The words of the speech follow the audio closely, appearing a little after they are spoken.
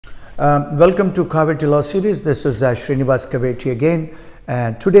Welcome to KavetiLaw series. This is Srinivas Kaveti again,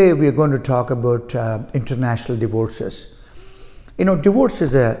 and today we are going to talk about international divorces. Divorce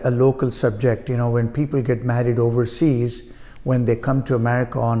is a local subject. When people get married overseas, when they come to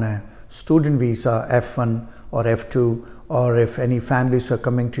America on a student visa, F1 or F2, or if any families are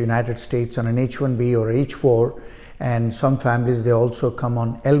coming to United States on an H1B or H4, and some families, they also come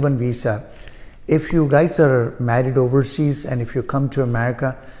on L1 visa. If you guys are married overseas and if you come to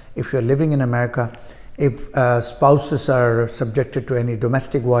America, if you're living in America, if spouses are subjected to any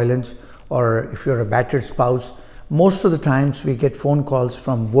domestic violence, or if you're a battered spouse, most of the times we get phone calls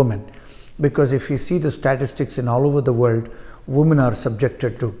from women, because if you see the statistics in all over the world, women are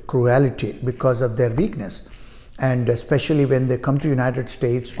subjected to cruelty because of their weakness, and especially when they come to United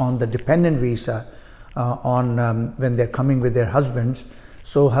States on the dependent visa, when they're coming with their husbands.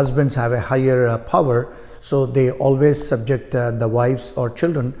 So husbands have a higher power, so they always subject the wives or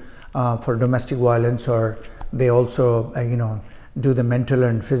children for domestic violence, or they also do the mental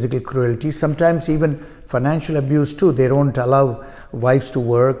and physical cruelty, sometimes even financial abuse too. They don't allow wives to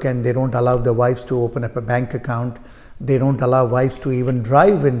work, and they don't allow the wives to open up a bank account. They don't allow wives to even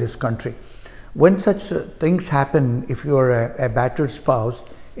drive in this country. When such things happen, if you are a battered spouse,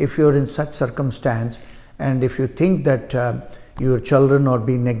 if you're in such circumstance, and if you think that your children are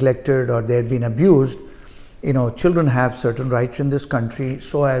being neglected or they're being abused, children have certain rights in this country,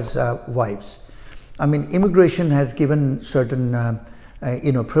 so as wives. I mean, immigration has given certain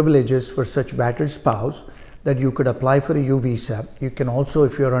privileges for such battered spouse, that you could apply for a U visa. You can also,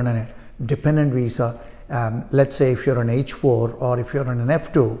 if you're on a dependent visa, let's say if you're on H4 or if you're on an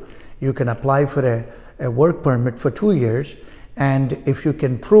F2, you can apply for a work permit for 2 years. And if you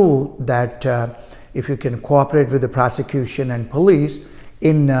can prove that if you can cooperate with the prosecution and police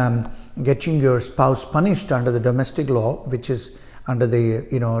in getting your spouse punished under the domestic law, which is under the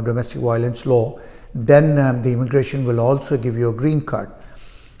domestic violence law, then the immigration will also give you a green card.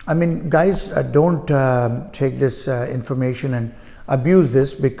 I mean, guys, don't take this information and abuse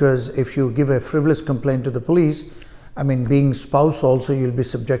this, because if you give a frivolous complaint to the police, I mean, being spouse also, you'll be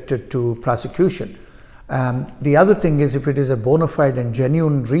subjected to prosecution. The other thing is, if it is a bona fide and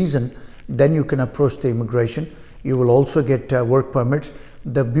genuine reason, then you can approach the immigration. You will also get work permits.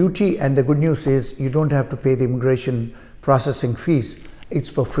 The beauty and the good news is you don't have to pay the immigration processing fees. It's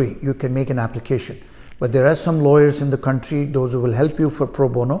for free. You can make an application. But there are some lawyers in the country, those who will help you for pro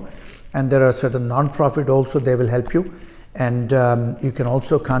bono, and there are certain non-profit also, they will help you. And you can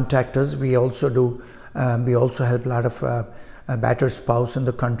also contact us. We also do. We also help a lot of battered spouse in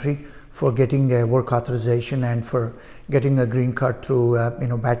the country for getting a work authorization and for getting a green card through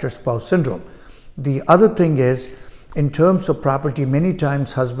battered spouse syndrome. The other thing is, in terms of property, many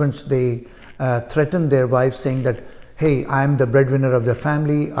times husbands, they threaten their wives saying that, hey, I'm the breadwinner of the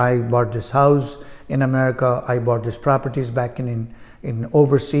family, I bought this house in America, I bought these properties back in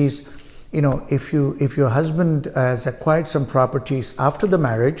overseas. If your husband has acquired some properties after the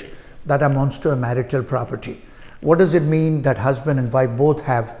marriage, that amounts to a marital property. What does it mean? That husband and wife both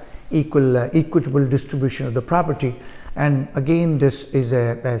have equitable distribution of the property. And again, this is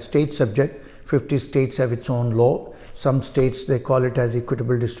a state subject. 50 states have its own law. Some states, they call it as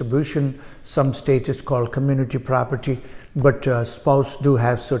equitable distribution. Some states it's called community property, but spouse do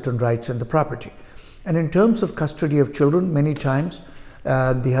have certain rights in the property. And in terms of custody of children, many times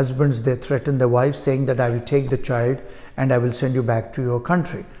the husbands, they threaten the wife saying that I will take the child and I will send you back to your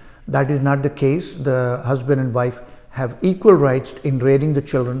country. That is not the case. The husband and wife have equal rights in raising the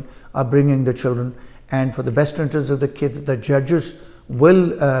children, bringing the children, and for the best interest of the kids, the judges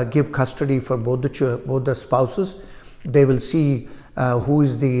will give custody for both the spouses. They will see who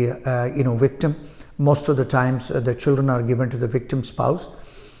is the victim. Most of the times the children are given to the victim spouse,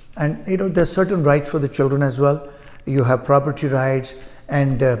 and there's certain rights for the children as well. You have property rights,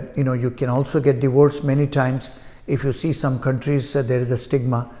 and you can also get divorced many times. If you see some countries, there is a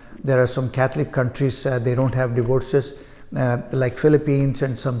stigma. There are some Catholic countries, they don't have divorces, like Philippines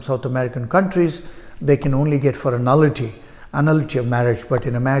and some South American countries. They can only get for a nullity of marriage. But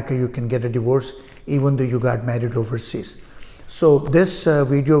in America, you can get a divorce even though you got married overseas. So this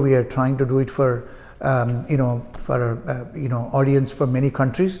video, we are trying to do it for audience for many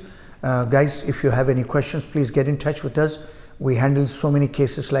countries. Guys, if you have any questions, please get in touch with us. We handle so many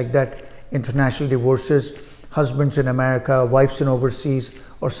cases like that: international divorces, husbands in America, wives in overseas,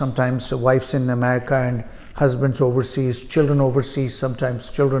 or sometimes wives in America and husbands overseas, children overseas, sometimes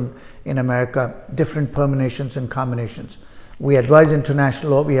children in America, different permutations and combinations. We advise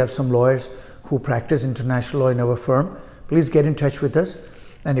international law. We have some lawyers who practice international law in our firm. Please get in touch with us.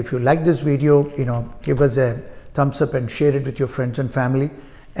 And if you like this video, give us a thumbs up and share it with your friends and family.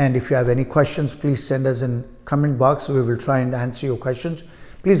 And if you have any questions, please send us in comment box. We will try and answer your questions.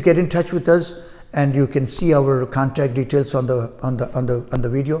 Please get in touch with us, and you can see our contact details on the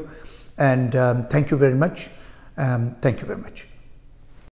video. And thank you very much. Thank you very much.